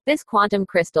This quantum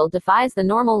crystal defies the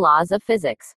normal laws of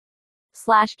physics.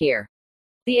 /gear.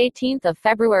 The 18th of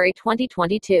February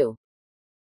 2022.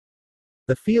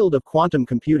 The field of quantum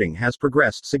computing has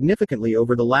progressed significantly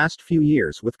over the last few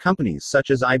years, with companies such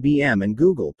as IBM and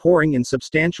Google pouring in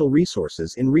substantial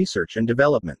resources in research and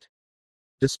development.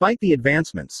 Despite the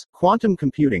advancements, quantum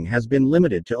computing has been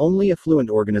limited to only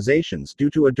affluent organizations due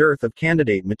to a dearth of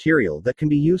candidate material that can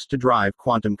be used to drive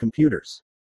quantum computers.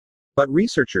 But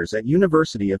researchers at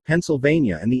University of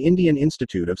Pennsylvania and the Indian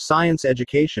Institute of Science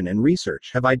Education and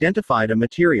Research have identified a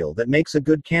material that makes a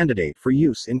good candidate for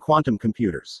use in quantum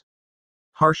computers.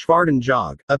 Harshvardhan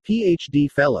Jog, a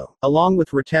PhD fellow, along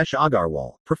with Ritesh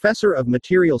Agarwal, professor of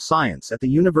material science at the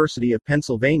University of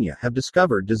Pennsylvania, have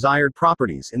discovered desired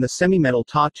properties in the semimetal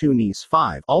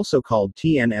Ta2-Nis5, also called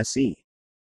TNSE.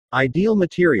 Ideal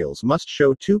materials must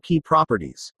show two key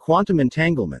properties: quantum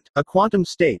entanglement, a quantum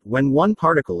state when one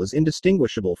particle is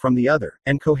indistinguishable from the other,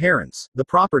 and coherence, the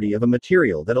property of a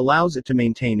material that allows it to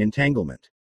maintain entanglement.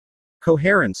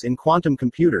 Coherence in quantum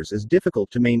computers is difficult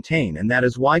to maintain, and that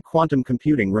is why quantum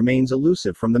computing remains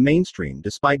elusive from the mainstream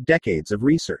despite decades of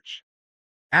research.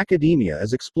 Academia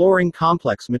is exploring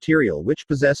complex material which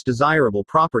possess desirable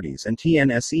properties, and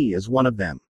TNSE is one of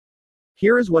them.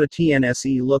 Here is what a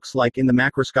TNSE looks like in the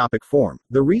macroscopic form.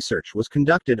 The research was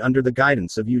conducted under the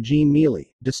guidance of Eugene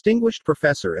Mealy, distinguished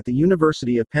professor at the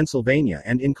University of Pennsylvania,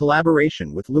 and in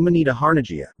collaboration with Luminita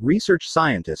Harnagia, research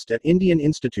scientist at Indian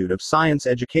Institute of Science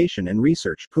Education and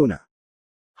Research, Pune.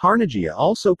 Harnagia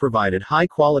also provided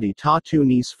high-quality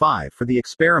Ta2-Nis5 for the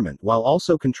experiment, while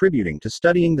also contributing to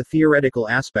studying the theoretical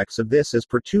aspects of this as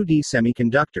per 2D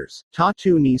semiconductors.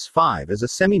 Ta2-Nis5 is a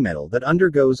semimetal that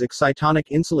undergoes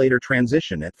excitonic insulator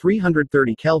transition at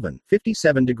 330 Kelvin,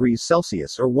 57 degrees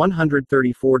Celsius or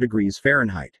 134 degrees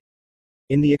Fahrenheit.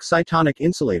 In the excitonic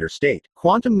insulator state,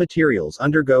 quantum materials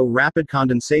undergo rapid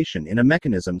condensation in a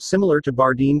mechanism similar to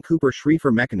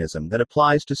Bardeen-Cooper-Schrieffer mechanism that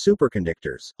applies to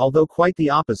superconductors, although quite the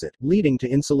opposite, leading to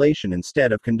insulation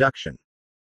instead of conduction.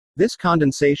 This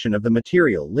condensation of the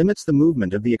material limits the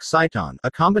movement of the exciton,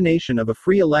 a combination of a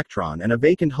free electron and a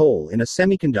vacant hole in a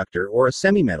semiconductor or a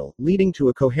semimetal, leading to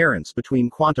a coherence between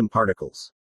quantum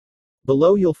particles.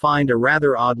 Below you'll find a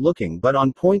rather odd-looking but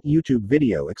on-point YouTube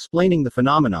video explaining the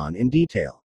phenomenon in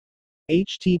detail.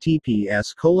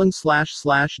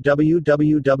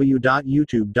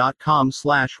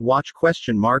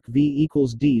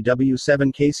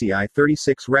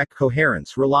 https://www.youtube.com/watch?v=dw7kci36 rec.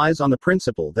 Coherence relies on the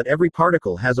principle that every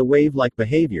particle has a wave-like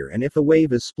behavior, and if the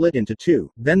wave is split into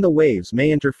two, then the waves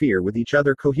may interfere with each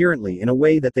other coherently in a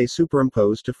way that they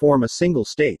superimpose to form a single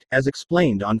state, as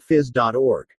explained on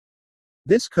phys.org.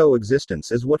 This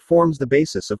coexistence is what forms the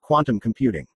basis of quantum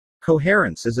computing.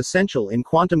 Coherence is essential in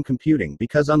quantum computing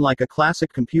because, unlike a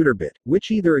classic computer bit, which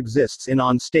either exists in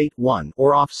on state 1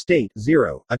 or off state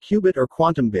 0, a qubit or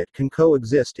quantum bit can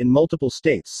coexist in multiple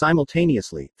states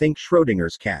simultaneously. Think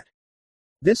Schrödinger's cat.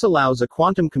 This allows a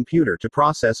quantum computer to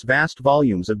process vast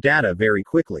volumes of data very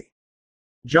quickly.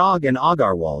 Jog and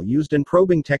Agarwal used an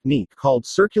probing technique called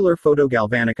circular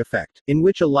photogalvanic effect, in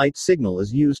which a light signal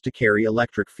is used to carry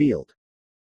electric field.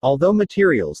 Although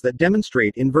materials that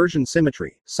demonstrate inversion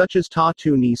symmetry, such as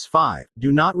Ta2-Nis5,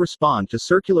 do not respond to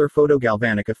circular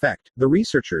photogalvanic effect, the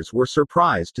researchers were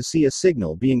surprised to see a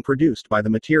signal being produced by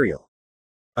the material.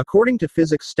 According to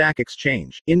physics stack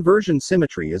exchange, inversion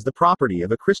symmetry is the property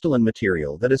of a crystalline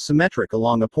material that is symmetric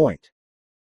along a point.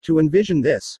 To envision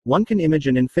this, one can image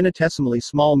an infinitesimally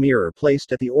small mirror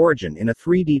placed at the origin in a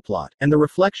 3D plot, and the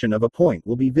reflection of a point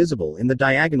will be visible in the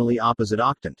diagonally opposite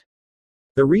octant.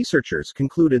 The researchers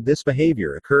concluded this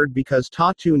behavior occurred because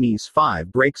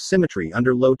Ta2-Nis5 breaks symmetry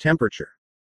under low temperature.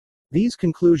 These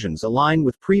conclusions align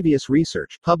with previous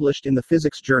research published in the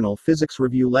physics journal Physics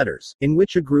Review Letters, in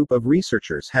which a group of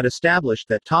researchers had established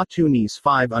that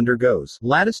Ta2-Nis5 undergoes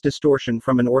lattice distortion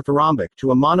from an orthorhombic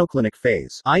to a monoclinic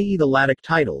phase, i.e. the lattice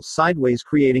titles sideways,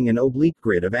 creating an oblique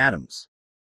grid of atoms.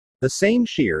 The same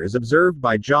shear is observed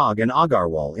by Jog and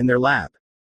Agarwal in their lab.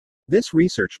 This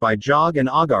research by Jog and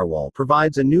Agarwal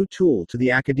provides a new tool to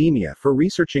the academia for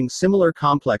researching similar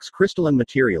complex crystalline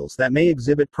materials that may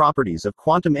exhibit properties of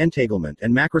quantum entanglement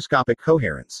and macroscopic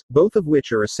coherence, both of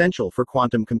which are essential for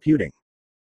quantum computing.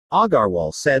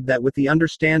 Agarwal said that with the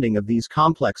understanding of these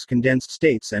complex condensed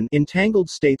states and entangled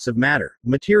states of matter,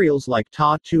 materials like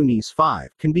Ta2-Nis5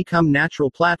 can become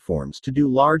natural platforms to do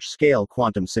large-scale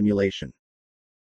quantum simulation.